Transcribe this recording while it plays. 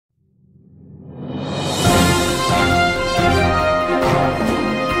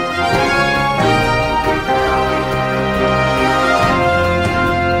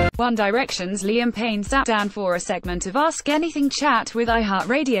One Direction's Liam Payne sat down for a segment of Ask Anything chat with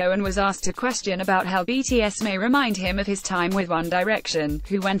iHeartRadio and was asked a question about how BTS may remind him of his time with One Direction,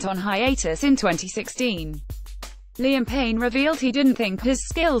 who went on hiatus in 2016. Liam Payne revealed he didn't think his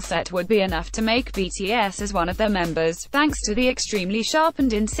skill set would be enough to make BTS as one of their members, thanks to the extremely sharp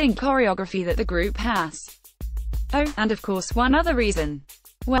and in-sync choreography that the group has. Oh, and of course one other reason.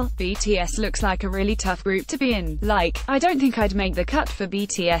 Well, BTS looks like a really tough group to be in. Like, I don't think I'd make the cut for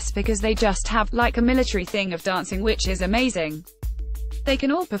BTS because they just have, like, a military thing of dancing which is amazing. They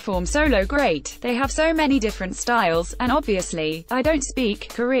can all perform solo great, they have so many different styles, and obviously, I don't speak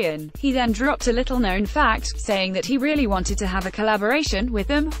Korean. He then dropped a little-known fact, saying that he really wanted to have a collaboration with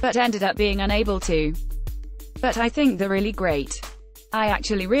them, but ended up being unable to. But I think they're really great. I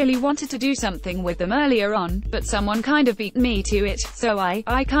actually really wanted to do something with them earlier on, but someone kind of beat me to it, so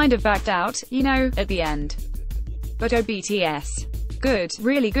I kind of backed out, you know, at the end. But oh BTS. Good,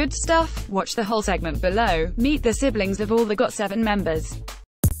 really good stuff. Watch the whole segment below. Meet the siblings of all the GOT7 members.